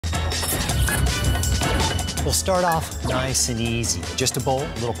We'll start off nice and easy. Just a bowl,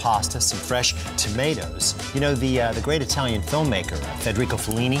 a little pasta, some fresh tomatoes. You know, the great Italian filmmaker, Federico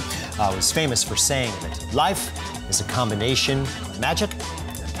Fellini, was famous for saying that life is a combination of magic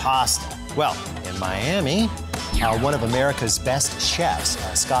and pasta. Well, in Miami, one of America's best chefs,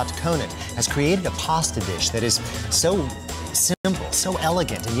 Scott Conant, has created a pasta dish that is so simple, so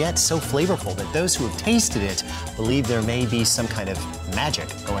elegant, and yet so flavorful that those who have tasted it believe there may be some kind of magic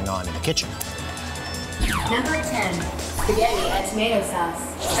going on in the kitchen. Number 10, spaghetti and tomato sauce,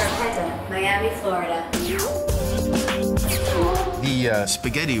 Scarpetta, Miami, Florida. The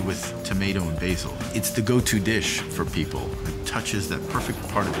spaghetti with tomato and basil, it's the go-to dish for people. It touches that perfect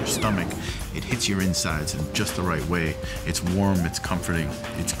part of your stomach. It hits your insides in just the right way. It's warm, it's comforting,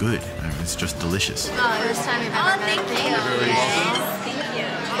 it's good. I mean, it's just delicious. Oh, first time you've ever been. Thank you. Yes, thank you.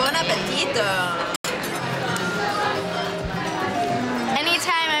 Buon appetito.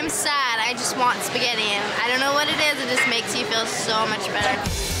 Anytime I'm sad, I just want spaghetti, and I don't know what it is, it just makes you feel so much better.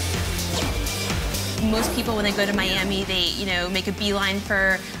 Most people, when they go to Miami, they, make a beeline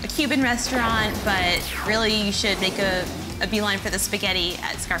for a Cuban restaurant, but really you should make a beeline for the spaghetti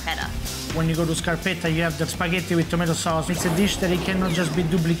at Scarpetta. When you go to Scarpetta, you have the spaghetti with tomato sauce. It's a dish that it cannot just be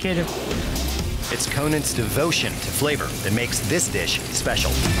duplicated. It's Conant's devotion to flavor that makes this dish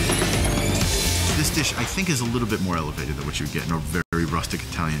special. This dish, I think, is a little bit more elevated than what you get in a very rustic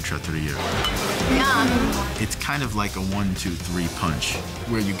Italian trattoria. Yum. It's kind of like a 1, 2, 3 punch,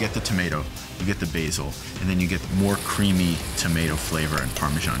 where you get the tomato, you get the basil, and then you get more creamy tomato flavor and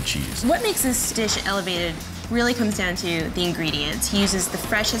Parmesan cheese. What makes this dish elevated really comes down to the ingredients. He uses the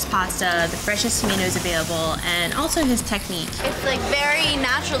freshest pasta, the freshest tomatoes available, and also his technique. It's like very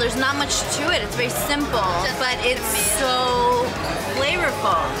natural. There's not much to it. It's very simple, but it's so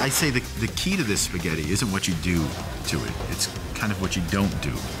flavorful. I say the key to this spaghetti isn't what you do to it. It's kind of what you don't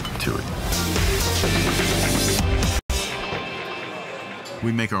do to it.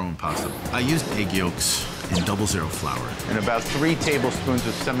 We make our own pasta. I used egg yolks and 00 flour. And about 3 tablespoons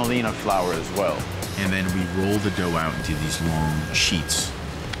of semolina flour as well. And then we roll the dough out into these long sheets.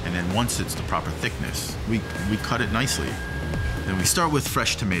 And then once it's the proper thickness, we cut it nicely. Then we start with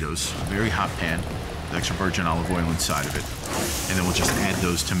fresh tomatoes, a very hot pan, with extra virgin olive oil inside of it. And then we'll just add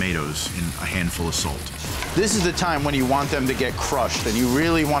those tomatoes in a handful of salt. This is the time when you want them to get crushed, and you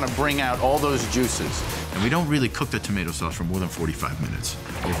really want to bring out all those juices. And we don't really cook the tomato sauce for more than 45 minutes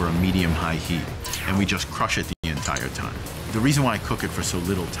over a medium-high heat. And we just crush it the entire time. The reason why I cook it for so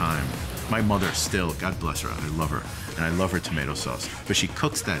little time, my mother still, God bless her, I love her, and I love her tomato sauce, but she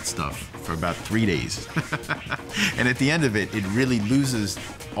cooks that stuff for about 3 days. And at the end of it, it really loses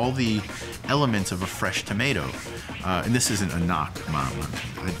all the elements of a fresh tomato. And this isn't a knock, Mom.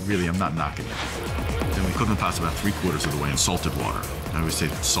 I'm not knocking it. Then we cook the pasta about 3/4 of the way in salted water. I always say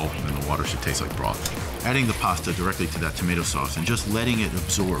salt and then the water should taste like broth. Adding the pasta directly to that tomato sauce and just letting it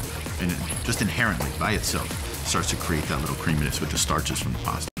absorb, and it just inherently, by itself, starts to create that little creaminess with the starches from the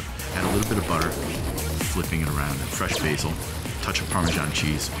pasta. Add a little bit of butter, flipping it around, and fresh basil, touch of Parmesan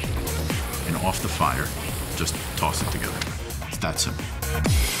cheese, and off the fire, just toss it together. It's that simple.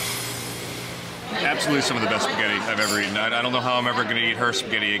 Absolutely some of the best spaghetti I've ever eaten. I don't know how I'm ever going to eat her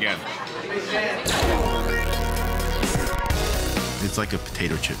spaghetti again. It's like a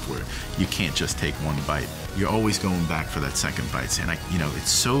potato chip where you can't just take one bite. You're always going back for that second bite. And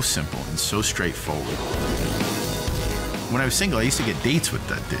it's so simple and so straightforward. When I was single, I used to get dates with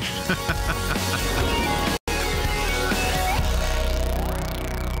that dish.